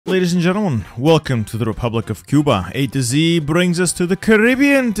Ladies and gentlemen, welcome to the Republic of Cuba. A to Z brings us to the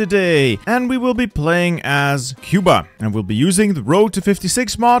Caribbean today, and we will be playing as Cuba, and we'll be using the Road to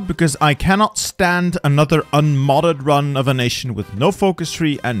 56 mod because I cannot stand another unmodded run of a nation with no focus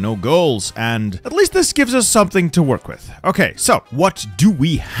tree and no goals, and at least this gives us something to work with. Okay, so what do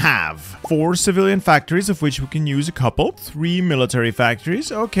we have? 4 civilian factories, of which we can use a couple. 3 military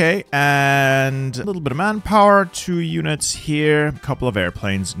factories, okay, and a little bit of manpower, 2 units here, a couple of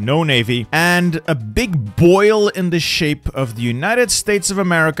airplanes, no navy, and a big boil in the shape of the United States of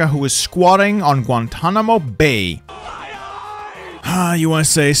America who is squatting on Guantanamo Bay.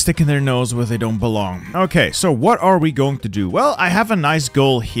 USA sticking their nose where they don't belong. Okay, so what are we going to do? Well, I have a nice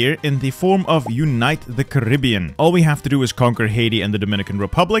goal here in the form of Unite the Caribbean. All we have to do is conquer Haiti and the Dominican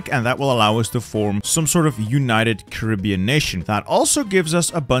Republic, and that will allow us to form some sort of united Caribbean nation. That also gives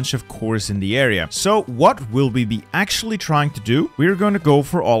us a bunch of cores in the area. So what will we be actually trying to do? We're going to go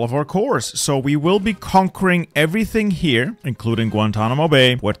for all of our cores. So we will be conquering everything here, including Guantanamo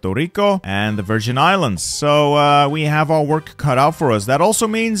Bay, Puerto Rico, and the Virgin Islands. So we have our work cut out for us. That also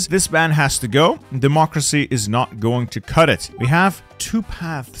means this man has to go. Democracy is not going to cut it. We have 2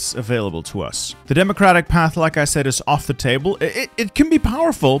 paths available to us. The democratic path, like I said, is off the table. It can be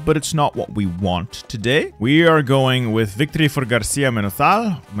powerful, but it's not what we want today. We are going with Victory for Garcia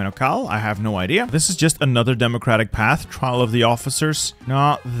Menocal. I have no idea. This is just another democratic path. Trial of the officers.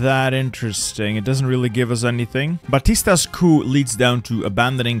 Not that interesting. It doesn't really give us anything. Batista's coup leads down to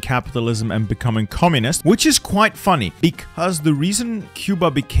abandoning capitalism and becoming communist, which is quite funny because the reason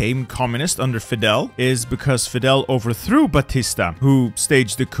Cuba became communist under Fidel is because Fidel overthrew Batista, who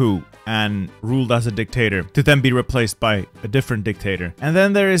staged the coup and ruled as a dictator, to then be replaced by a different dictator. And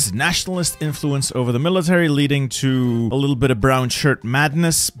then there is nationalist influence over the military, leading to a little bit of brown shirt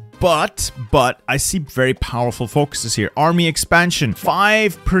madness. But I see very powerful focuses here. Army expansion, 5%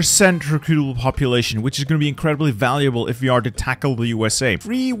 recruitable population, which is going to be incredibly valuable if we are to tackle the USA.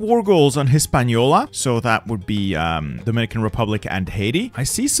 3 war goals on Hispaniola, so that would be Dominican Republic and Haiti. I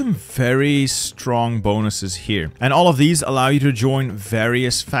see some very strong bonuses here. And all of these allow you to join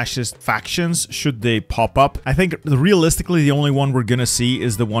various fascist factions should they pop up. I think realistically the only one we're going to see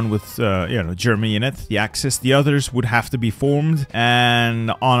is the one with Germany in it, the Axis. The others would have to be formed,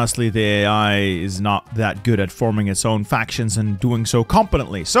 and honestly, the AI is not that good at forming its own factions and doing so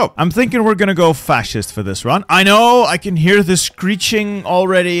competently. So I'm thinking we're gonna go fascist for this run. I know I can hear the screeching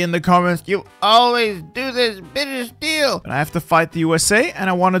already in the comments. You always do this, bitter steel. But I have to fight the USA, and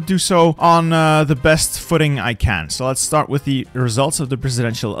I want to do so on the best footing I can. So let's start with the results of the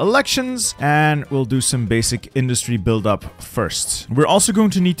presidential elections, and we'll do some basic industry build-up first. We're also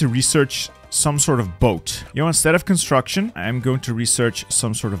going to need to research some sort of boat. Instead of construction, I'm going to research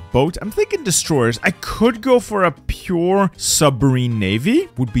some sort of boat. I'm thinking destroyers. I could go for a pure submarine navy.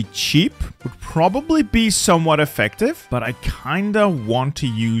 Would be cheap. Would probably be somewhat effective. But I kinda want to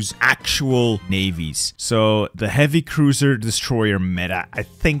use actual navies. So the heavy cruiser destroyer meta. I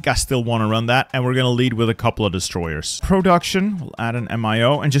think I still want to run that. And we're going to lead with a couple of destroyers. Production. We'll add an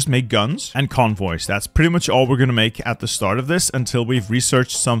MIO and just make guns and convoys. That's pretty much all we're going to make at the start of this until we've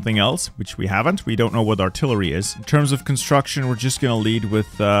researched something else, which we haven't. We don't know what artillery is. In terms of construction, we're just gonna lead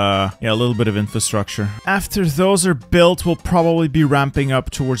with a little bit of infrastructure. After those are built, we'll probably be ramping up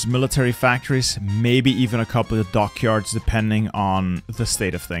towards military factories, maybe even a couple of dockyards depending on the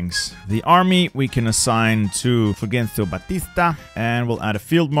state of things. The army we can assign to Fulgencio Batista, and we'll add a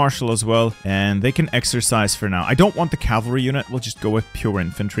field marshal as well, and they can exercise for now. I don't want the cavalry unit, we'll just go with pure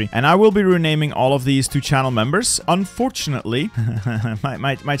infantry. And I will be renaming all of these to channel members. Unfortunately,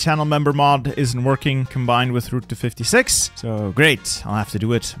 my channel member mod isn't working combined with Route to 56. So great, I'll have to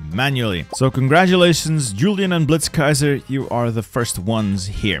do it manually. So congratulations, Julian and Blitzkaiser, you are the first ones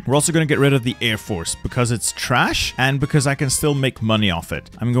here. We're also going to get rid of the Air Force because it's trash and because I can still make money off it.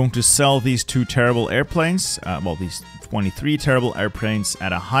 I'm going to sell these 2 terrible airplanes, these 23 terrible airplanes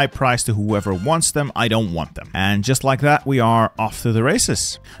at a high price to whoever wants them. I don't want them. And just like that, we are off to the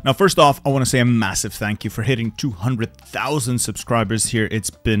races. Now, first off, I want to say a massive thank you for hitting 200,000 subscribers here. It's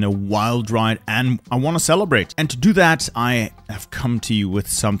been a wild ride and I want to celebrate. And to do that, I have come to you with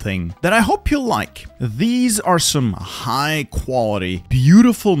something that I hope you'll like. These are some high quality,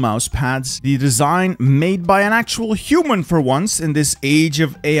 beautiful mouse pads. The design made by an actual human for once in this age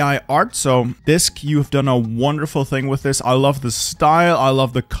of AI art. So Disc, you have done a wonderful thing with this. I love the style, I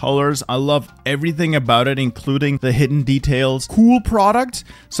love the colors, I love everything about it, including the hidden details. Cool product,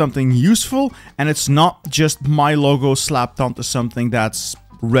 something useful, and it's not just my logo slapped onto something that's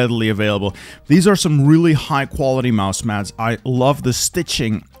readily available. These are some really high quality mouse pads. I love the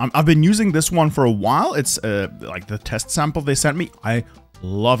stitching. I've been using this one for a while. It's like the test sample they sent me. I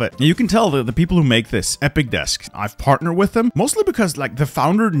Love it. You can tell the people who make this, Epic Desk, I've partnered with them, mostly because like the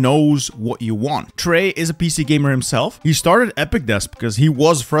founder knows what you want. Trey is a PC gamer himself. He started Epic Desk because he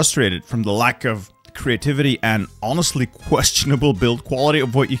was frustrated from the lack of creativity and honestly questionable build quality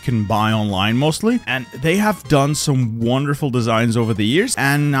of what you can buy online mostly, and they have done some wonderful designs over the years,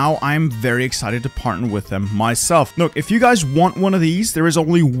 and now I'm very excited to partner with them myself. Look, if you guys want one of these, there is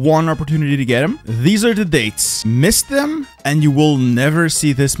only one opportunity to get them. These are the dates. Miss them and you will never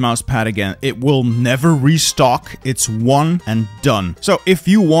see this mouse pad again. It will never restock. It's one and done. So if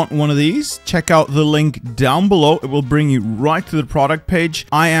you want one of these, check out the link down below. It will bring you right to the product page.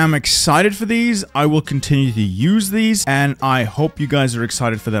 I am excited for these. I will continue to use these, and I hope you guys are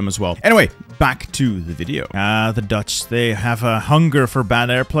excited for them as well. Anyway, back to the video. The Dutch, they have a hunger for bad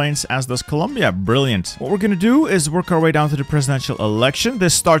airplanes, as does Colombia. Brilliant. What we're gonna do is work our way down to the presidential election.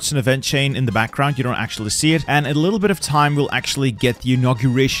 This starts an event chain in the background. You don't actually see it. And in a little bit of time, we'll actually get the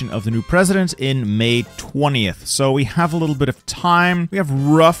inauguration of the new president in May 20th. So we have a little bit of time. We have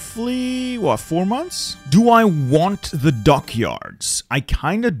roughly, what, 4 months? Do I want the dockyards? I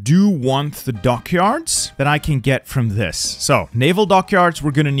kind of do want the dockyards that I can get from this. So naval dockyards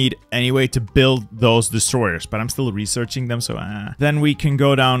we're gonna need anyway to build those destroyers, but I'm still researching them, so Then we can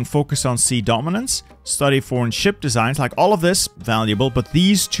go down, focus on sea dominance, study foreign ship designs. Like all of this valuable, but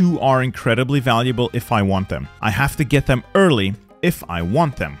these two are incredibly valuable if I want them. I have to get them early if I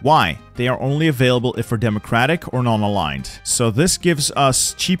want them. Why? They are only available if we're democratic or non-aligned. So this gives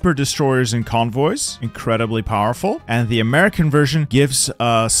us cheaper destroyers and convoys, incredibly powerful. And the American version gives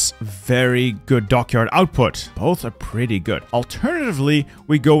us very good dockyard output. Both are pretty good. Alternatively,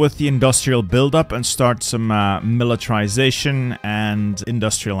 we go with the industrial buildup and start some militarization and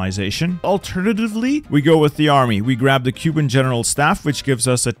industrialization. Alternatively, we go with the army. We grab the Cuban General Staff, which gives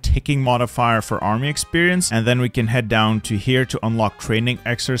us a ticking modifier for army experience. And then we can head down to here to unlock training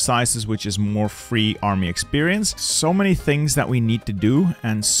exercises, which is more free army experience. So many things that we need to do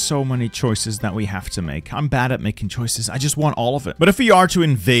and so many choices that we have to make. I'm bad at making choices. I just want all of it. But if we are to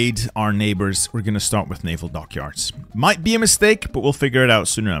invade our neighbors, we're going to start with naval dockyards. Might be a mistake, but we'll figure it out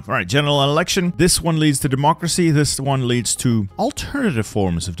soon enough. All right, general election. This one leads to democracy. This one leads to alternative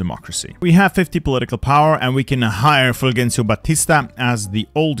forms of democracy. We have 50 political power and we can hire Fulgencio Batista as the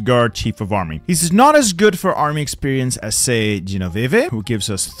old guard chief of army. He's not as good for army experience as, say, Genovese, who gives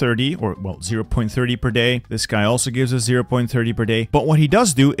us 30 or, well, 0.30 per day. This guy also gives us 0.30 per day. But what he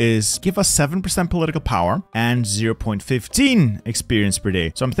does do is give us 7% political power and 0.15 experience per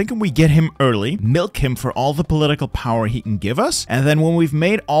day. So I'm thinking we get him early, milk him for all the political power he can give us. And then when we've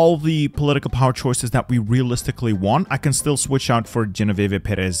made all the political power choices that we realistically want, I can still switch out for Genovese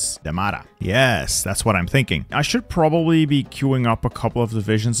Perez de Mara. Yes, that's what I'm thinking. I should probably be queuing up a couple of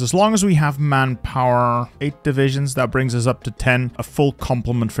divisions. As long as we have manpower, 8 divisions, that brings us up to 10, a full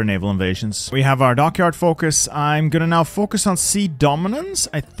complement for naval invasions. We have our dockyard focus. I'm gonna now focus on sea dominance,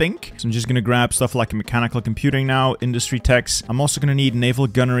 I think. So I'm just gonna grab stuff like mechanical computing now, industry techs. I'm also gonna need naval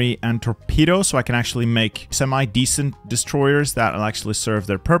gunnery and torpedoes so I can actually make semi-decent destroyers that will actually serve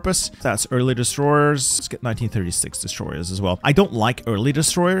their purpose. That's early destroyers. Let's get 1936 destroyers as well. I don't like early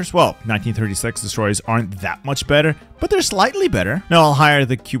destroyers. Well, 1936 destroyers aren't that much better, but they're slightly better. Now I'll hire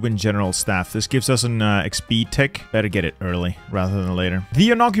the Cuban General Staff. This gives us an XP tick. Better get it early rather than later.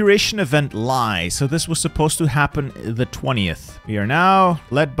 The inauguration event lies. So this was supposed to happen the 20th. We are now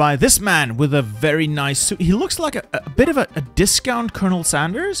led by this man with a very nice suit. He looks like a bit of a discount Colonel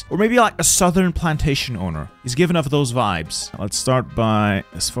Sanders, or maybe like a southern plantation owner. He's giving off those vibes. Let's start by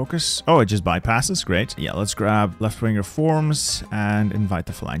this focus. Oh, it just bypasses. Great. Yeah, let's grab left-wing reforms and invite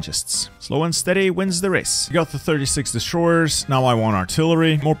the phalangists. Slow and steady wins the race. We got the 36 destroyers. Now I want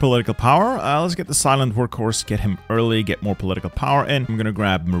artillery, more political power. Let's get the silent workhorse, get him early, get more political power in. I'm gonna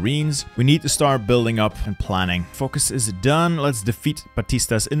grab marines. We need to start building up and planning. Focus is done. Let's defeat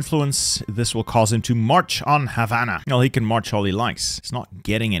Batista's influence. This will cause him to march on Havana. Well, he can march all he likes. He's not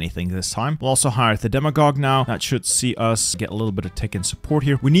getting anything this time. We'll also hire the demagogue now. That should see us get a little bit of tick and support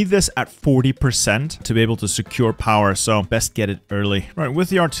here. We need this at 40% to be able to secure power, so best get it early. Right, with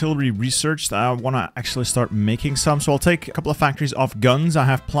the artillery research, I want to actually start making some, so I'll take a couple of factories off guns. I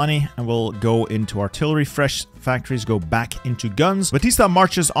have plenty, and we'll go into artillery. Fresh factories go back into guns. Batista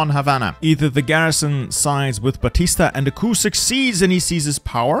marches on Havana. Either the garrison sides with Batista and the coup succeeds and he seizes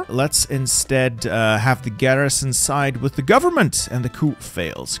power. Let's instead have the garrison side with the government and the coup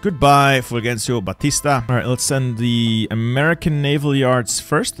fails. Goodbye, Fulgencio Batista. All right, let's send the American naval yards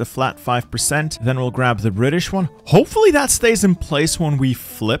first, the flat 5%. Then we'll grab the British one. Hopefully that stays in place when we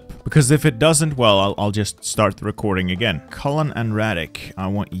flip, because if it doesn't, well, I'll just start the recording again. Cullen and Radic, I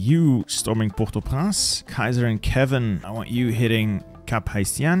want you storming Port-au-Prince. Kaiser and Kevin, I want you hitting Cap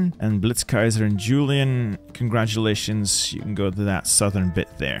Haitien. And Blitzkaiser and Julian, congratulations. You can go to that southern bit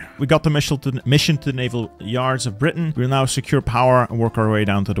there. We got the mission to the naval yards of Britain. We'll now secure power and work our way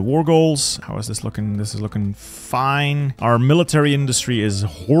down to the war goals. How is this looking? This is looking fine. Our military industry is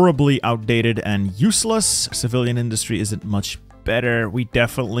horribly outdated and useless. Civilian industry isn't much better. We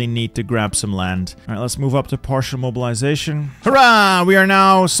definitely need to grab some land. All right, let's move up to partial mobilization. Hurrah! We are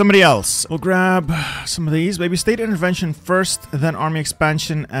now somebody else. We'll grab some of these. Maybe state intervention first, then army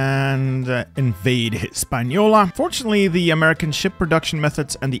expansion and invade Hispaniola. Fortunately, the American ship production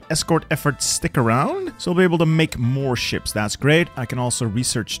methods and the escort efforts stick around, so we'll be able to make more ships. That's great. I can also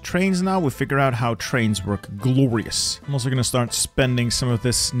research trains now. We'll figure out how trains work. Glorious. I'm also going to start spending some of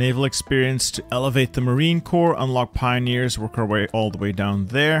this naval experience to elevate the Marine Corps, unlock pioneers, work our way all the way down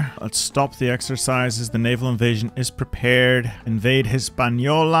there. Let's stop the exercises. The naval invasion is prepared. Invade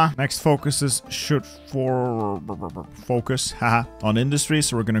Hispaniola. Next focuses should focus on industry,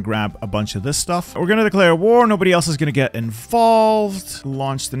 so we're going to grab a bunch of this stuff. We're going to declare war. Nobody else is going to get involved.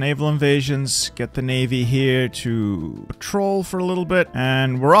 Launch the naval invasions. Get the Navy here to patrol for a little bit,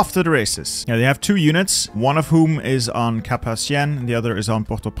 and we're off to the races. Yeah, they have 2 units, one of whom is on Cap Haitien and the other is on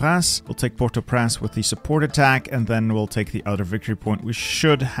Port-au-Prince. We'll take Port-au-Prince with the support attack, and then we'll take the other victory point. We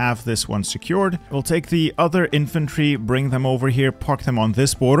should have this one secured. We'll take the other infantry, bring them over here, park them on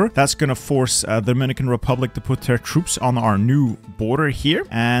this border. That's going to force the Dominican Republic to put their troops on our new border here.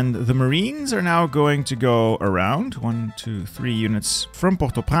 And the Marines are now going to go around. 1, 2, 3 units from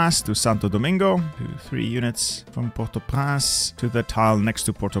Port-au-Prince to Santo Domingo. 2, 3 units from Port-au-Prince to the tile next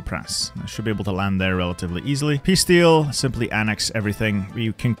to Port-au-Prince. I should be able to land there relatively easily. Bitt3rSteel, simply annex everything.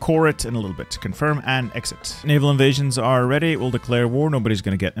 You can core it in a little bit to confirm and exit. Naval invasions are ready. We'll declare war. Nobody's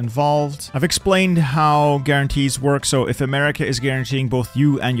going to get involved. I've explained how guarantees work. So if America is guaranteeing both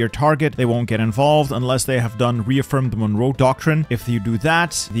you and your target, they won't get involved unless they have reaffirmed the Monroe Doctrine. If you do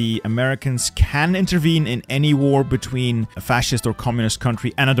that, the Americans can intervene in any war between a fascist or communist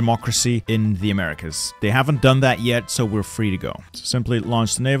country and a democracy in the Americas. They haven't done that yet, so we're free to go. So simply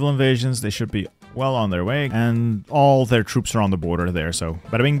launch the naval invasions. They should be well on their way, and all their troops are on the border there, so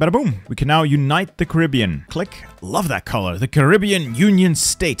bada bing, bada boom. We can now unite the Caribbean. Click. Love that color. The Caribbean Union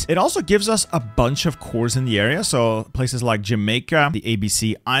State. It also gives us a bunch of cores in the area, so places like Jamaica, the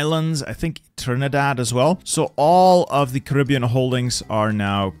ABC Islands, I think Trinidad as well. So all of the Caribbean holdings are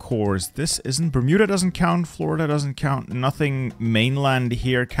now cores. This isn't, Bermuda doesn't count, Florida doesn't count, nothing mainland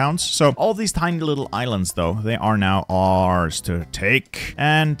here counts. So all these tiny little islands though, they are now ours to take,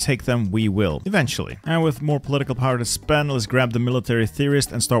 and take them we will eventually. And with more political power to spend, let's grab the military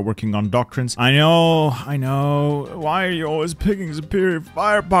theorist and start working on doctrines. I know. Why are you always picking superior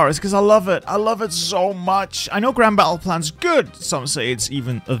firepower? It's because I love it. I love it so much. I know Grand Battle Plan's good. Some say it's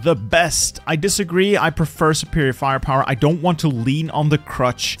even the best. I disagree. I prefer superior firepower. I don't want to lean on the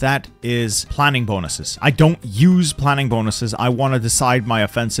crutch that is planning bonuses. I don't use planning bonuses. I want to decide my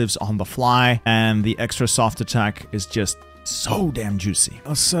offensives on the fly, and the extra soft attack is just so damn juicy.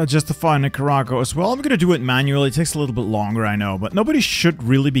 Let's justify Nicaragua as well. I'm going to do it manually. It takes a little bit longer, I know, but nobody should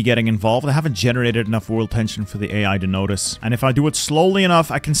really be getting involved. I haven't generated enough world tension for the AI to notice. And if I do it slowly enough,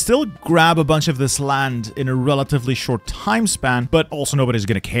 I can still grab a bunch of this land in a relatively short time span, but also nobody's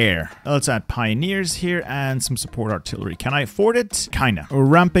going to care. Let's add pioneers here and some support artillery. Can I afford it? Kinda. We're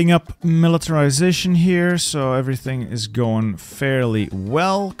ramping up militarization here, so everything is going fairly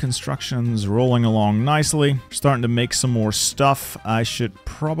well. Construction's rolling along nicely. Starting to make some more stuff. I should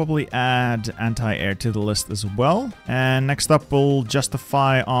probably add anti-air to the list as well. And next up, we'll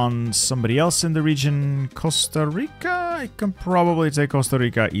justify on somebody else in the region. Costa Rica? I can probably take Costa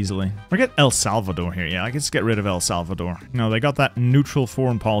Rica easily. Or get El Salvador here. Yeah, I can just get rid of El Salvador. No, they got that neutral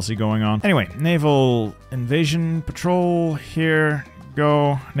foreign policy going on. Anyway, naval invasion patrol here.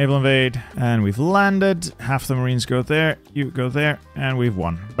 Go, naval invade, and we've landed. Half the Marines go there, you go there, and we've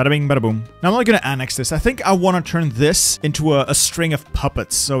won. Bada bing, bada boom. Now I'm only gonna annex this. I think I want to turn this into a string of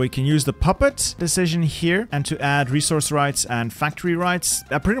puppets. So we can use the puppet decision here, and to add resource rights and factory rights.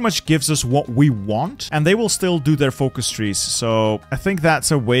 That pretty much gives us what we want, and they will still do their focus trees. So I think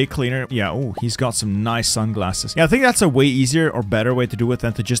that's a way cleaner. Yeah, oh, he's got some nice sunglasses. Yeah, I think that's a way easier or better way to do it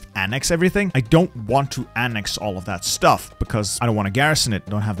than to just annex everything. I don't want to annex all of that stuff because I don't want to garrison it,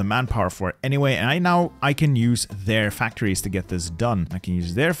 don't have the manpower for it anyway, and I can use their factories to get this done. I can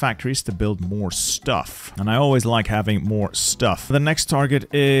use their factories to build more stuff, and I always like having more stuff. The next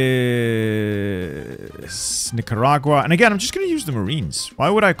target is Nicaragua, and again, I'm just going to use the Marines.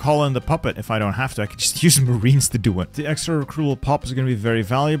 Why would I call in the puppet if I don't have to? I can just use Marines to do it. The extra recruitable pop is going to be very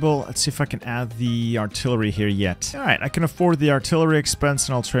valuable. Let's see if I can add the artillery here yet. All right, I can afford the artillery expense,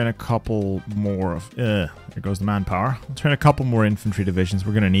 and I'll train a couple more of... there goes the manpower. I'll train a couple more infantry infantry divisions.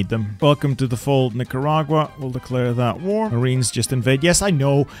 We're gonna need them. Welcome to the fold, Nicaragua. We'll declare that war. Marines just invade. Yes, I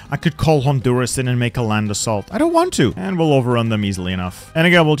know. I could call Honduras in and make a land assault. I don't want to. And we'll overrun them easily enough. And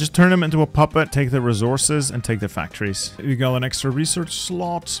again, we'll just turn them into a puppet, take their resources, and take their factories. We got an extra research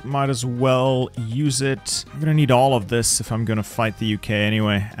slot. Might as well use it. I'm gonna need all of this if I'm gonna fight the UK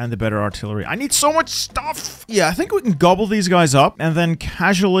anyway. And the better artillery. I need so much stuff! Yeah, I think we can gobble these guys up and then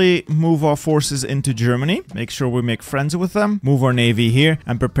casually move our forces into Germany. Make sure we make friends with them. Move our navy here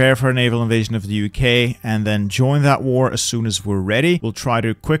and prepare for a naval invasion of the UK and then join that war as soon as we're ready. We'll try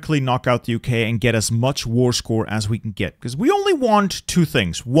to quickly knock out the UK and get as much war score as we can get. Because we only want two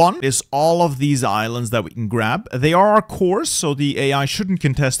things. One is all of these islands that we can grab. They are our cores, so the AI shouldn't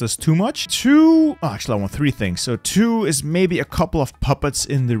contest us too much. Two, oh, actually I want three things. So two is maybe a couple of puppets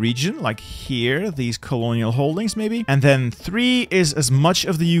in the region, like here, these colonial holdings maybe. And then three is as much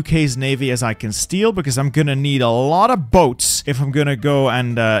of the UK's navy as I can steal, because I'm gonna need a lot of boats if I'm gonna go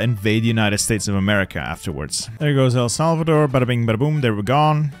and invade the United States of America afterwards. There goes El Salvador, bada bing bada boom, there we're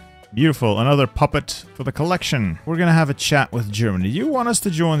gone. Beautiful, another puppet for the collection. We're gonna have a chat with Germany. You want us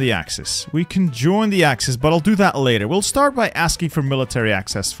to join the Axis? We can join the Axis, but I'll do that later. We'll start by asking for military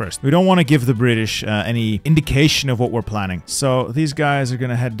access first. We don't want to give the British any indication of what we're planning. So these guys are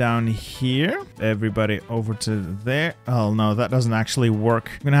gonna head down here. Everybody over to there. Oh no, that doesn't actually work.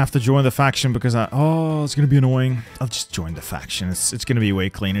 I'm gonna have to join the faction because oh, it's gonna be annoying. I'll just join the faction. It's gonna be way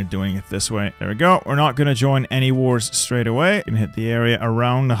cleaner doing it this way. There we go. We're not gonna join any wars straight away. Gonna hit the area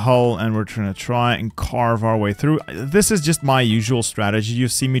around the hull, and we're trying to try and carve our way through. This is just my usual strategy.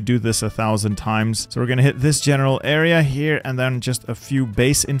 You've seen me do this 1,000 times. So we're gonna hit this general area here and then just a few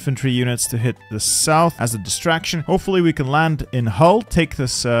base infantry units to hit the south as a distraction. Hopefully we can land in Hull, take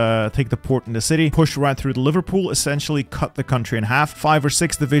this, take the port in the city, push right through to Liverpool, essentially cut the country in half. 5 or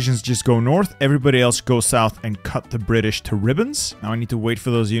 6 divisions just go north, everybody else go south and cut the British to ribbons. Now I need to wait for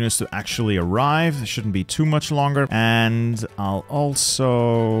those units to actually arrive. It shouldn't be too much longer. And I'll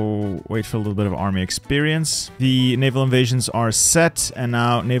also wait for a little bit of army experience. The naval invasions are set, and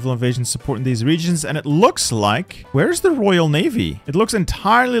now naval invasions supporting these regions, and it looks like... Where's the Royal Navy? It looks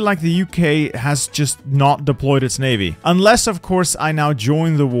entirely like the UK has just not deployed its navy. Unless, of course, I now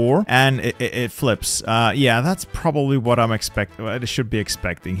join the war, and it flips. Yeah, that's probably what I'm expecting. I should be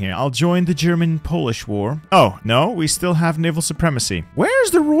expecting here. I'll join the German-Polish war. Oh, no, we still have naval supremacy.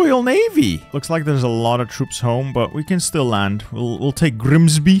 Where's the Royal Navy? Looks like there's a lot of troops home, but we can still land. We'll take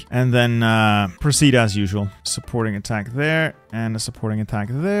Grimsby and then proceed as usual. Supporting attack there, and a supporting attack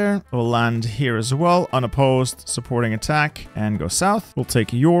there. We'll land here as well, unopposed, supporting attack, and go south. We'll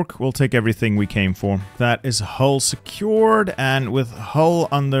take York, we'll take everything we came for. That is Hull secured, and with Hull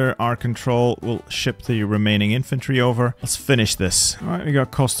under our control, we'll ship the remaining infantry over. Let's finish this. Alright, we got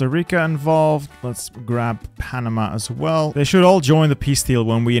Costa Rica involved. Let's grab Panama as well. They should all join the peace deal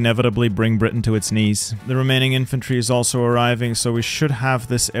when we inevitably bring Britain to its knees. The remaining infantry is also arriving, so we should have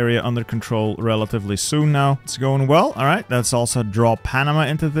this area under control relatively soon now. It's going well. Alright, that's also draw Panama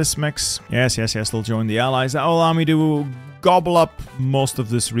into this mix. Yes, they'll join the Allies. That will allow me to gobble up most of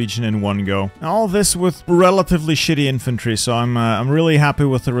this region in one go. All this with relatively shitty infantry, so I'm really happy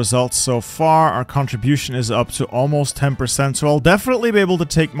with the results so far. Our contribution is up to almost 10%, so I'll definitely be able to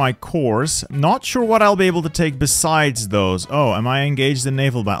take my cores. Not sure what I'll be able to take besides those. Oh, am I engaged in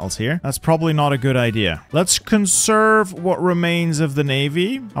naval battles here? That's probably not a good idea. Let's conserve what remains of the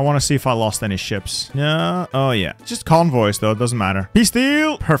navy. I want to see if I lost any ships. Yeah. Oh yeah. Just convoys though, it doesn't matter. Peace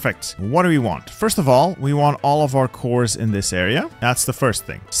deal! Perfect. What do we want? First of all, we want all of our cores in this area. That's the first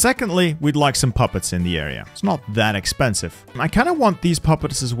thing. Secondly, we'd like some puppets in the area. It's not that expensive. I kind of want these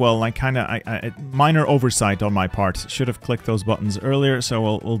puppets as well. Minor oversight on my part. Should have clicked those buttons earlier,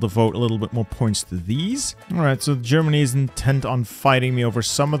 so we'll devote a little bit more points to these. Alright, so Germany is intent on fighting me over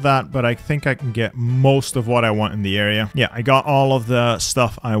some of that, but I think I can get most of what I want in the area. Yeah, I got all of the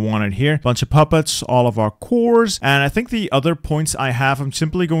stuff I wanted here. Bunch of puppets, all of our cores, and I think the other points I have, I'm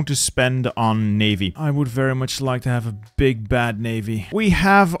simply going to spend on navy. I would very much like to have a big bad navy. We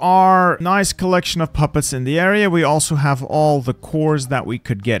have our nice collection of puppets in the area. We also have all the cores that we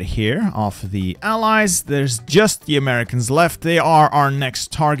could get here off the Allies. There's just the Americans left. They are our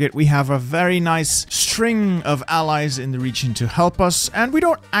next target. We have a very nice string of allies in the region to help us, and we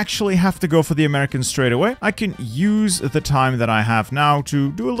don't actually have to go for the Americans straight away. I can use the time that I have now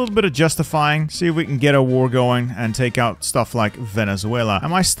to do a little bit of justifying, see if we can get a war going and take out stuff like Venezuela.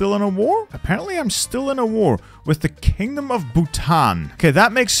 Am I still in a war? Apparently I'm still in a war. with the Kingdom of Bhutan. Okay,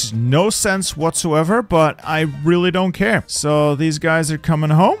 that makes no sense whatsoever, but I really don't care. So these guys are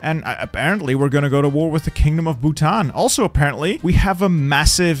coming home, and apparently we're going to go to war with the Kingdom of Bhutan. Also, apparently, we have a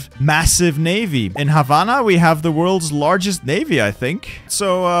massive navy. In Havana, we have the world's largest navy, I think.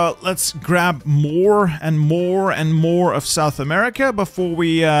 So let's grab more and more of South America before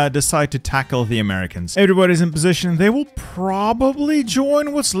we decide to tackle the Americans. Everybody's in position. They will probably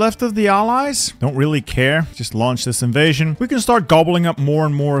join what's left of the Allies. Don't really care. Just launch this invasion. We can start gobbling up more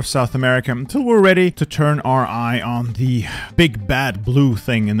and more of South America until we're ready to turn our eye on the big bad blue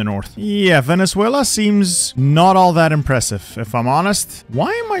thing in the north. Yeah, Venezuela seems not all that impressive, if I'm honest.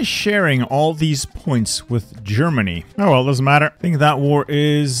 Why am I sharing all these points with Germany? Oh well, doesn't matter. I think that war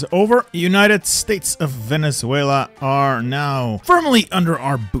is over. United States of Venezuela are now firmly under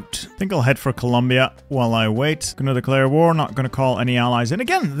our boot. I think I'll head for Colombia while I wait. Gonna declare war, not gonna call any allies. And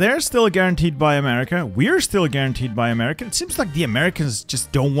again, they're still guaranteed by America. We're still guaranteed by America. It seems like the Americans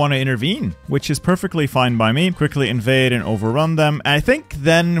just don't want to intervene, which is perfectly fine by me. Quickly invade and overrun them. And I think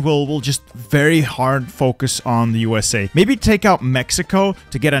then we'll just very hard focus on the USA. Maybe take out Mexico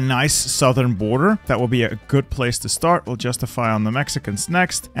to get a nice southern border. That will be a good place to start. We'll justify on the Mexicans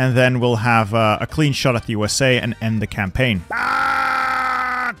next, and then we'll have a clean shot at the USA and end the campaign.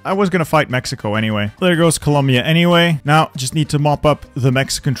 I was gonna fight Mexico anyway. There goes Colombia anyway. Now, just need to mop up the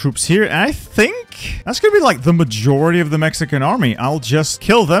Mexican troops here. And I think that's gonna be like the majority of the Mexican army. I'll just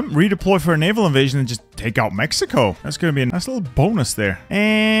kill them, redeploy for a naval invasion, and just take out Mexico. That's gonna be a nice little bonus there.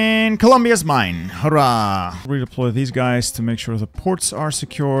 And Colombia's mine. Hurrah! Redeploy these guys to make sure the ports are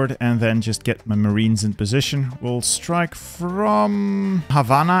secured, and then just get my Marines in position. We'll strike from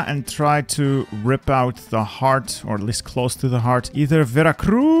Havana and try to rip out the heart, or at least close to the heart. Either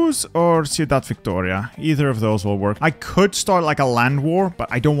Veracruz or Ciudad Victoria. Either of those will work. I could start like a land war,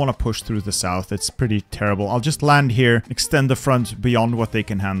 but I don't want to push through the south. It's pretty terrible. I'll just land here, extend the front beyond what they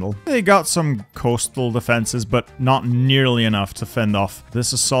can handle. They got some coastal defenses, but not nearly enough to fend off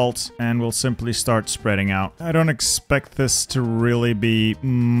this assault, and we'll simply start spreading out. I don't expect this to really be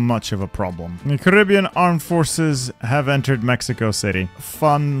much of a problem. The Caribbean armed forces have entered Mexico City.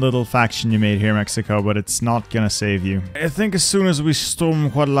 Fun little faction you made here, Mexico, but it's not gonna save you. I think as soon as we storm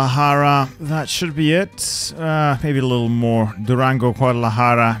Guadalajara, that should be it. Maybe a little more. Durango,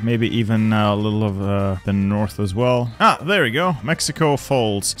 Guadalajara, maybe even a little of the north as well. Ah, there we go. Mexico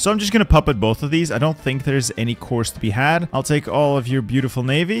folds. So I'm just gonna puppet both of these. I don't think there's any course to be had. I'll take all of your beautiful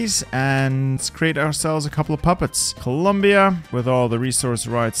navies and let's create ourselves a couple of puppets. Colombia with all the resource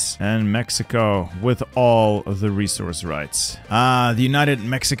rights, and Mexico with all of the resource rights. Ah, the United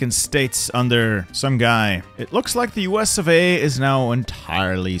Mexican States under some guy. It looks like the US of A is now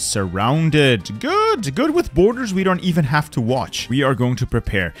entirely surrounded. Good with borders we don't even have to watch. We are going to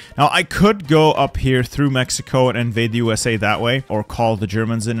prepare. Now, I could go up here through Mexico and invade the USA that way, or call the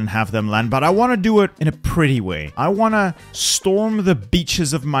Germans in and have them land, but I want to do it in a pretty way. I want to storm the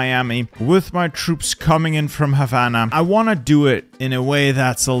beaches of Miami with my troops coming in from Havana. I want to do it in a way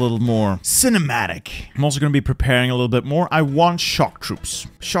that's a little more cinematic. I'm also going to be preparing a little bit more. I want shock troops.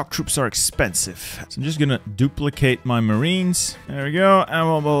 Shock troops are expensive. So I'm just going to duplicate my Marines. There we go.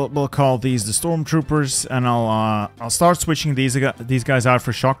 And we'll call these the stormtroopers, and I'll start switching these guys out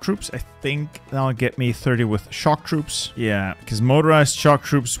for shock troops. I think that'll get me 30 with shock troops. Yeah, because motorized shock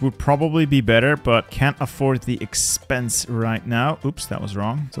troops would probably be better, but can't afford the expense right now. Oops, that was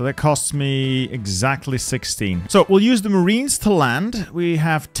wrong. So that costs me exactly 16. So we'll use the Marines to land. We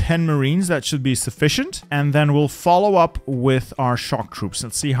have 10 Marines. That should be sufficient. And then we'll follow up with our shock troops.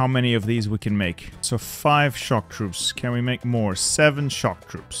 Let's see how many of these we can make. So 5 shock troops. Can we make more? 7 shock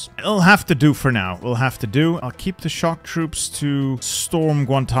troops. It'll have to do for now. We'll have to do. I'll keep the shock troops to storm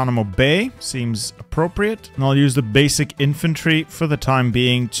Guantanamo Bay. Seems appropriate. And I'll use the basic infantry for the time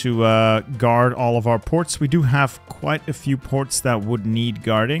being to guard all of our ports. We do have quite a few ports that would need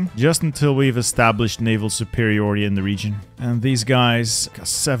guarding, just until we've established naval superiority in the region. And these guys got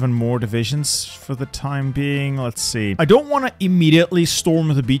 7 more divisions for the time being. Let's see. I don't want to immediately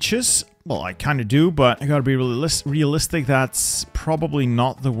storm the beaches. Well, I kind of do, but I gotta be realistic. That's probably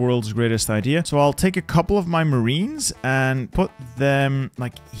not the world's greatest idea. So I'll take a couple of my Marines and put them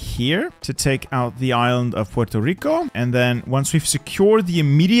like here to take out the island of Puerto Rico. And then once we've secured the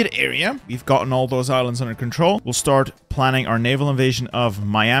immediate area, we've gotten all those islands under control, we'll start planning our naval invasion of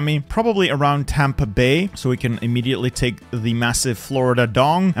Miami, probably around Tampa Bay, so we can immediately take the massive Florida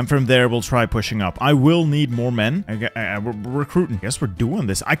dong, and from there we'll try pushing up. I will need more men. We're recruiting. I guess we're doing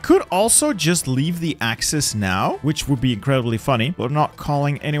this. I could also just leave the Axis now, which would be incredibly funny, but not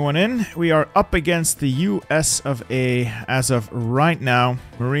calling anyone in. We are up against the US of A as of right now.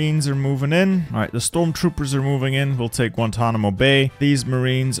 Marines are moving in. All right, the stormtroopers are moving in. We'll take Guantanamo Bay. These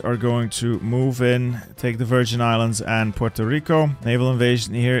Marines are going to move in, take the Virgin Islands and Puerto Rico. Naval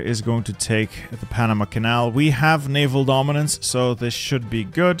invasion here is going to take the Panama Canal. We have naval dominance, so this should be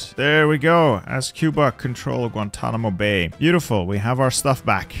good. There we go. As Cuba control Guantanamo Bay. Beautiful. We have our stuff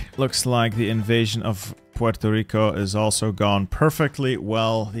back. Looks like the invasion of Puerto Rico is also gone perfectly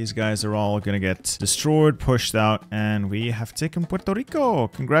well. These guys are all gonna get destroyed, pushed out, and we have taken Puerto Rico.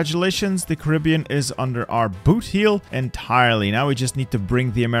 Congratulations, the Caribbean is under our boot heel entirely. Now we just need to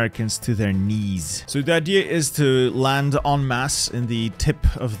bring the Americans to their knees. So the idea is to land en masse in the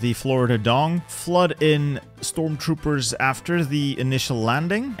tip of the Florida Dong, flood in stormtroopers after the initial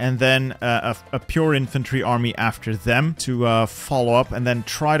landing, and then a pure infantry army after them to follow up, and then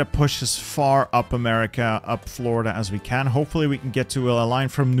try to push as far up America, up Florida as we can. Hopefully we can get to a line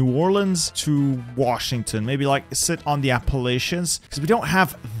from New Orleans to Washington, maybe like sit on the Appalachians, because we don't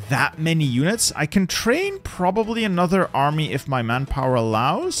have that many units. I can train probably another army if my manpower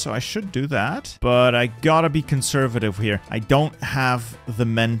allows, so I should do that, but I gotta be conservative here. I don't have the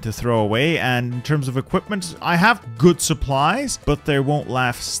men to throw away, and in terms of equipment, I have good supplies, but they won't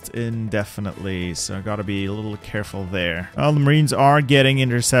last indefinitely, so I gotta be a little careful there. Well, the Marines are getting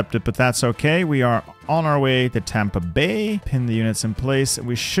intercepted, but that's okay. We are on our way to Tampa Bay. Pin the units in place.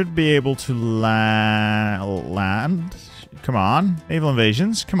 We should be able to land. Come on. Naval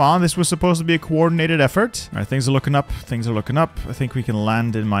invasions. Come on. This was supposed to be a coordinated effort. All right, things are looking up. Things are looking up. I think we can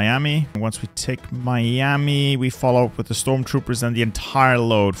land in Miami. Once we take Miami, we follow up with the stormtroopers and the entire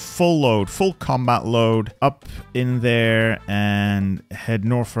load, full combat load up in there and head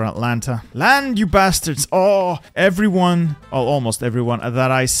north for Atlanta. Land, you bastards. Oh, everyone, well, almost everyone that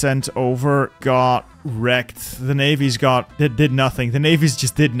I sent over got wrecked. The Navy's did nothing. The Navy's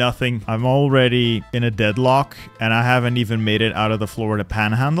just did nothing. I'm already in a deadlock and I haven't even made it out of the Florida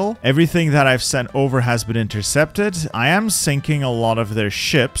Panhandle. Everything that I've sent over has been intercepted. I am sinking a lot of their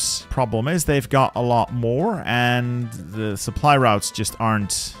ships. Problem is they've got a lot more and the supply routes just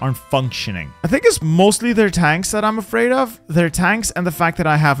aren't functioning. I think it's mostly their tanks that I'm afraid of. Their tanks and the fact that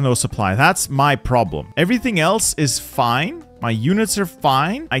I have no supply. That's my problem. Everything else is fine. My units are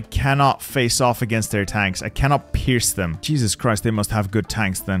fine. I cannot face off against their tanks. I cannot pierce them. Jesus Christ, they must have good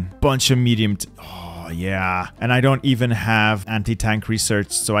tanks then. Bunch of medium... Oh, yeah. And I don't even have anti-tank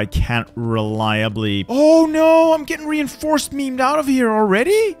research, so I can't reliably... Oh, no! I'm getting reinforced memed out of here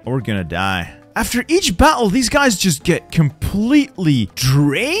already? We're gonna die. After each battle, these guys just get completely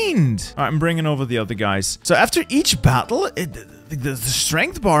drained. All right, I'm bringing over the other guys. So after each battle, the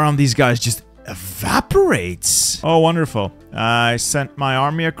strength bar on these guys just evaporates. Oh, wonderful. I sent my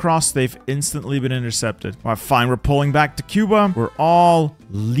army across. They've instantly been intercepted. All right, fine. We're pulling back to Cuba. We're all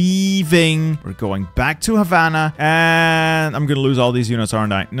leaving. We're going back to Havana. And I'm going to lose all these units,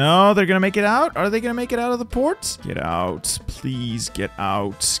 aren't I? No, they're going to make it out? Are they going to make it out of the port? Get out. Please get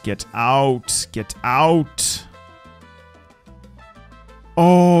out. Get out. Get out.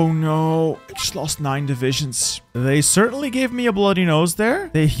 Oh no, I just lost 9 divisions. They certainly gave me a bloody nose there.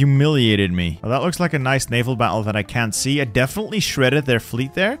 They humiliated me. Well, that looks like a nice naval battle that I can't see. I definitely shredded their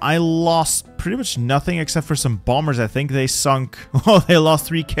fleet there. I lost pretty much nothing except for some bombers. I think they sunk. Oh, they lost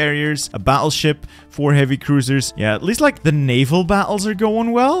 3 carriers, a battleship, 4 heavy cruisers. Yeah, at least like the naval battles are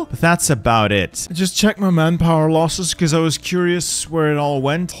going well, but that's about it. I just checked my manpower losses because I was curious where it all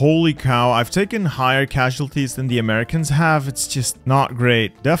went. Holy cow, I've taken higher casualties than the Americans have. It's just not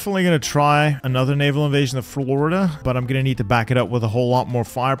great. Definitely gonna try another naval invasion of Florida, but I'm gonna need to back it up with a whole lot more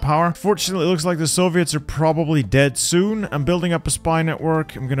firepower. Fortunately, it looks like the Soviets are probably dead soon. I'm building up a spy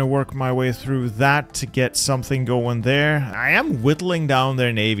network. I'm gonna work my way through that to get something going there. I am whittling down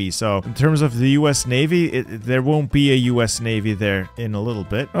their navy, so in terms of the US Navy, there won't be a US Navy there in a little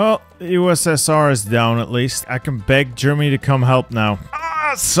bit. Well, the USSR is down at least. I can beg Germany to come help now.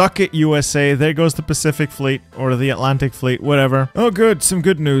 Suck it, USA. There goes the Pacific Fleet, or the Atlantic Fleet, whatever. Oh, good. Some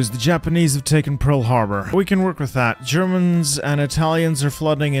good news. The Japanese have taken Pearl Harbor. We can work with that. Germans and Italians are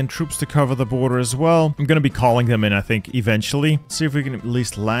flooding in troops to cover the border as well. I'm gonna be calling them in, I think, eventually. See if we can at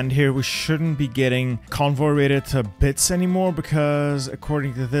least land here. We shouldn't be getting convoy rated to bits anymore, because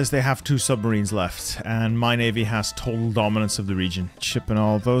according to this, they have 2 submarines left, and my navy has total dominance of the region. Shipping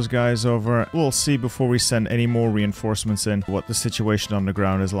all those guys over. We'll see before we send any more reinforcements in what the situation on the ground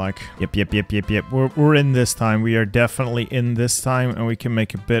ground is like. Yep. We're in this time. We are definitely in this time, and we can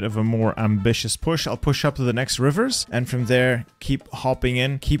make a bit of a more ambitious push. I'll push up to the next rivers, and from there, keep hopping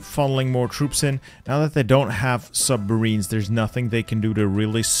in, keep funneling more troops in. Now that they don't have submarines, there's nothing they can do to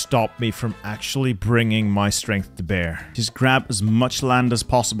really stop me from actually bringing my strength to bear. Just grab as much land as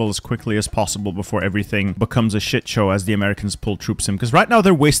possible as quickly as possible before everything becomes a shit show as the Americans pull troops in. Because right now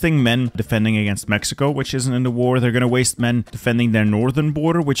they're wasting men defending against Mexico, which isn't in the war. They're going to waste men defending their northern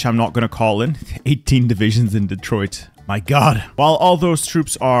border, which I'm not going to call in. 18 divisions in Detroit. My God. While all those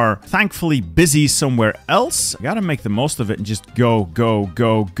troops are thankfully busy somewhere else, I gotta make the most of it and just go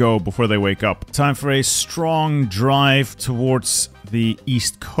before they wake up. Time for a strong drive towards the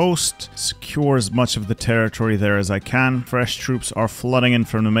East Coast. Secure as much of the territory there as I can. Fresh troops are flooding in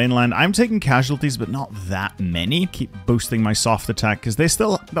from the mainland. I'm taking casualties, but not that many. Keep boosting my soft attack because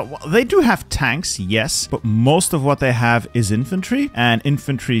they do have tanks, yes, but most of what they have is infantry, and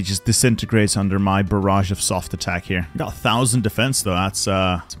infantry just disintegrates under my barrage of soft attack here. Got 1,000 defense though. That's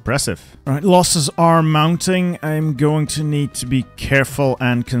impressive. All right, losses are mounting. I'm going to need to be careful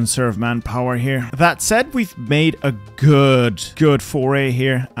and conserve manpower here. That said, we've made a good foray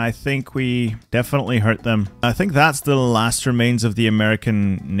here. I think we definitely hurt them. I think that's the last remains of the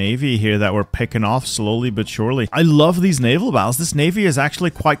American Navy here that we're picking off slowly but surely. I love these naval battles. This Navy is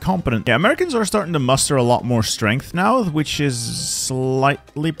actually quite competent. Yeah, Americans are starting to muster a lot more strength now, which is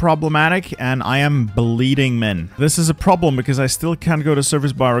slightly problematic, and I am bleeding men. This is a problem because I still can't go to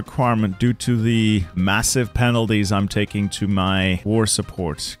service by requirement due to the massive penalties I'm taking to my war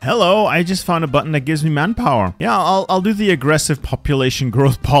support. Hello, I just found a button that gives me manpower. Yeah, I'll do the aggressive population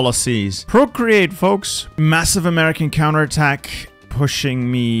growth policies. Procreate, folks. Massive American counterattack pushing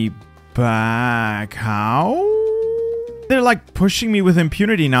me back. How? They're like pushing me with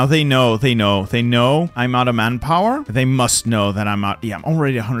impunity now. They know I'm out of manpower. They must know that I'm out. Yeah, I'm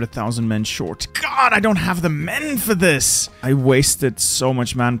already 100,000 men short. God, I don't have the men for this. I wasted so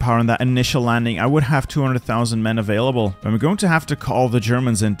much manpower in that initial landing. I would have 200,000 men available. I'm going to have to call the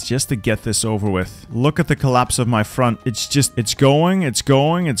Germans in just to get this over with. Look at the collapse of my front. It's just going. It's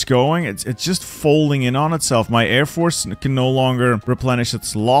just folding in on itself. My air force can no longer replenish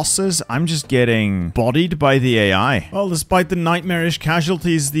its losses. I'm just getting bodied by the AI. Well, despite the nightmarish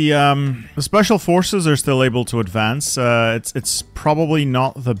casualties, the special forces are still able to advance. It's probably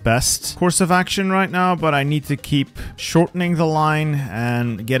not the best course of action right now, but I need to keep shortening the line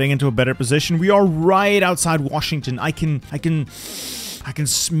and getting into a better position. We are right outside Washington. I can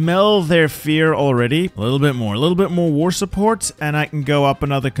smell their fear already. A little bit more war support, and I can go up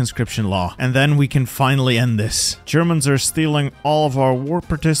another conscription law. And then we can finally end this. Germans are stealing all of our war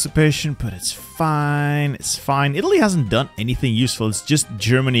participation, but it's fine. It's fine. Italy hasn't done anything useful. It's just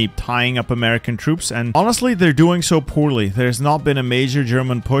Germany tying up American troops, and honestly, they're doing so poorly. There's not been a major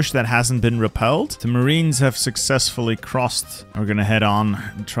German push that hasn't been repelled. The Marines have successfully crossed. We're gonna head on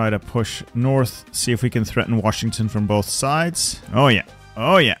and try to push north, see if we can threaten Washington from both sides. Oh yeah.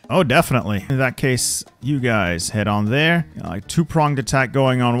 Oh, definitely. In that case, you guys head on there. Like two-pronged attack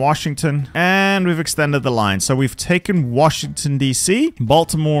going on Washington. And we've extended the line. So we've taken Washington, D.C.,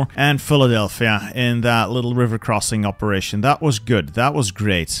 Baltimore, and Philadelphia in that little river crossing operation. That was good. That was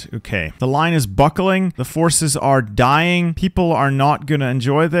great. Okay. The line is buckling. The forces are dying. People are not going to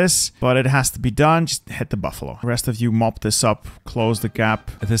enjoy this, but it has to be done. Just hit the buffalo. The rest of you mop this up. Close the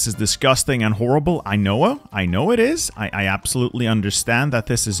gap. This is disgusting and horrible. I know it is. I absolutely understand that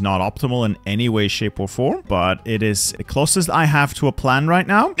this is not optimal in any way, shape, or form, but it is the closest I have to a plan right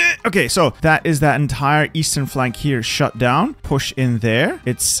now. Okay, so that is that entire eastern flank here shut down. Push in there.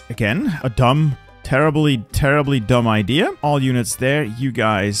 It's, again, a terribly dumb idea. All units there. You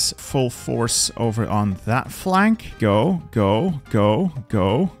guys, full force over on that flank. Go.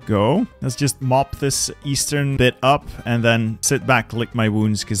 Let's just mop this eastern bit up and then sit back, lick my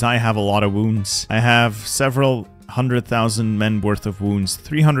wounds, because I have a lot of wounds. I have several 100,000 men worth of wounds,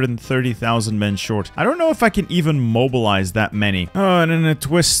 330,000 men short. I don't know if I can even mobilize that many. Oh, and in a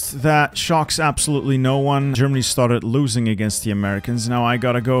twist that shocks absolutely no one, Germany started losing against the Americans. Now I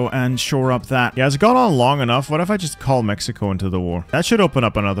gotta go and shore up that. Yeah, it's gone on long enough. What if I just call Mexico into the war? That should open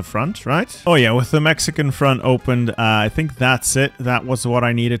up another front, right? Oh yeah, with the Mexican front opened, I think that's it. That was what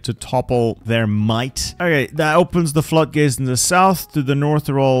I needed to topple their might. Okay, that opens the floodgates in the south. To the north,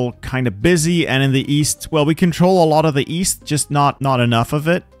 they're all kind of busy, and in the east, well, we control a lot of the east, just not enough of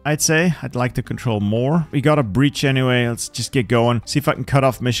it. I'd say. I'd like to control more. We got a breach anyway. Let's just get going. See if I can cut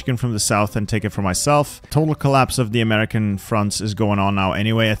off Michigan from the south and take it for myself. Total collapse of the American fronts is going on now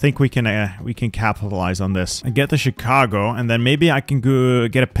anyway. I think we can capitalize on this and get to Chicago, and then maybe I can go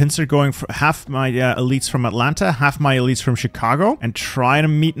get a pincer going for half my elites from Atlanta, half my elites from Chicago, and try to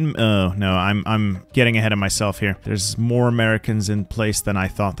meet them. Oh no, I'm getting ahead of myself here. There's more Americans in place than I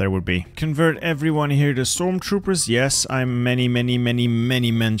thought there would be. Convert everyone here to stormtroopers. Yes, I'm many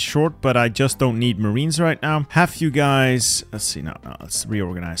men short, but I just don't need Marines right now. Half you guys, let's see, no, let's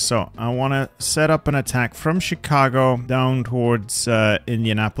reorganize. So I want to set up an attack from Chicago down towards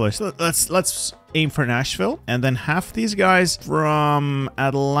Indianapolis. Let's aim for Nashville, and then half these guys from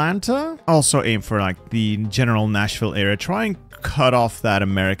Atlanta also aim for like the general Nashville area. Try and cut off that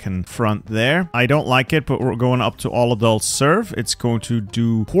American front there. I don't like it, but we're going up to all adults serve. It's going to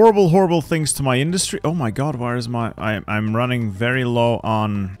do horrible things to my industry. Oh my god, where is my... I'm running very low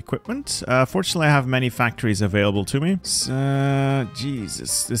on equipment. Fortunately, I have many factories available to me. So,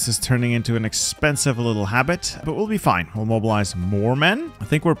 Jesus, this is turning into an expensive little habit, but we'll be fine. We'll mobilize more men. I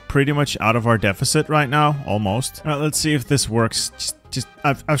think we're pretty much out of our deficit right now, almost. All right, let's see if this works.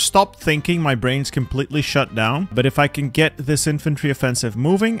 I've stopped thinking. My brain's completely shut down. But if I can get this infantry offensive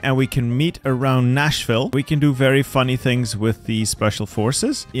moving and we can meet around Nashville, we can do very funny things with the special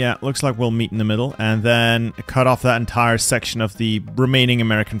forces. Yeah, looks like we'll meet in the middle and then cut off that entire section of the remaining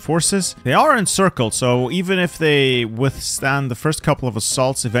American forces. They are encircled, so even if they withstand the first couple of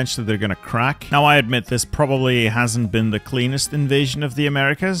assaults, eventually they're gonna crack. Now, I admit this probably hasn't been the cleanest invasion of the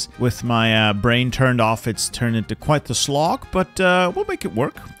Americas. With my brain turned off, it's turned into quite the slog, but we'll make it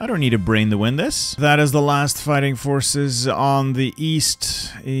work. I don't need a brain to win this. That is the last fighting forces on the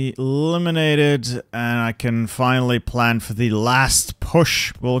east eliminated, and I can finally plan for the last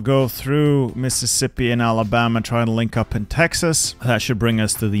push. We'll go through Mississippi and Alabama, try to link up in Texas. That should bring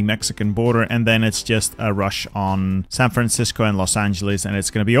us to the Mexican border, and then it's just a rush on San Francisco and Los Angeles, and it's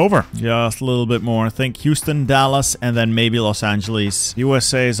going to be over. Just a little bit more. I think Houston, Dallas, and then maybe Los Angeles.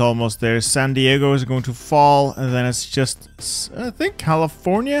 USA is almost there. San Diego is going to fall, and then it's just, I think,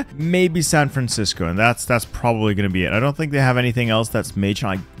 California, maybe San Francisco, and that's probably going to be it. I don't think they have anything else that's major.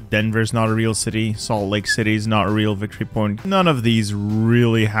 Like Denver's not a real city, Salt Lake City's not a real victory point. None of these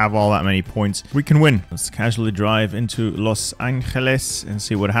really have all that many points. We can win. Let's casually drive into Los Angeles and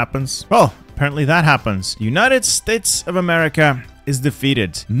see what happens. Well, apparently that happens. United States of America is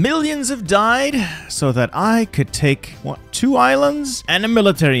defeated. Millions have died so that I could take, what, 2 islands and a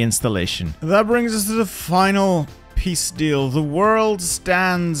military installation. That brings us to the final peace deal. The world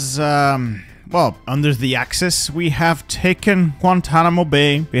stands, well, under the Axis. We have taken Guantanamo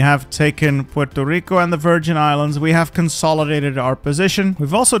Bay. We have taken Puerto Rico and the Virgin Islands. We have consolidated our position.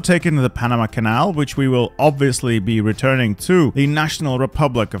 We've also taken the Panama Canal, which we will obviously be returning to the National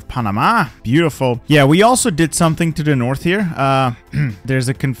Republic of Panama. Beautiful. Yeah, we also did something to the north here. There's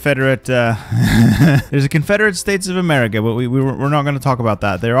a Confederate, there's a Confederate States of America, but we're not going to talk about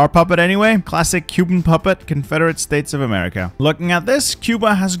that. They're our puppet anyway. Classic Cuban puppet, Confederate States of America. Looking at this,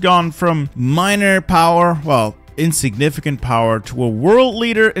 Cuba has gone from minor power, well, insignificant power, to a world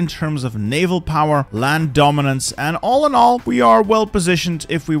leader in terms of naval power, land dominance, and all in all, we are well positioned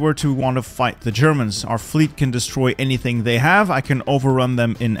if we were to want to fight the Germans. Our fleet can destroy anything they have. I can overrun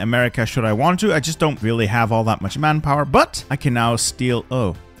them in America should I want to. I just don't really have all that much manpower, but I can now steal...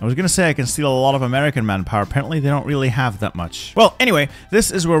 Oh, I was going to say I can steal a lot of American manpower. Apparently, they don't really have that much. Well, anyway,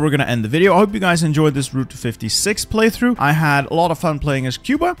 this is where we're going to end the video. I hope you guys enjoyed this Route to 56 playthrough. I had a lot of fun playing as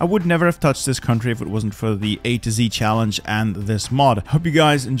Cuba. I would never have touched this country if it wasn't for the A to Z challenge and this mod. Hope you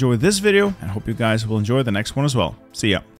guys enjoyed this video, and hope you guys will enjoy the next one as well. See ya.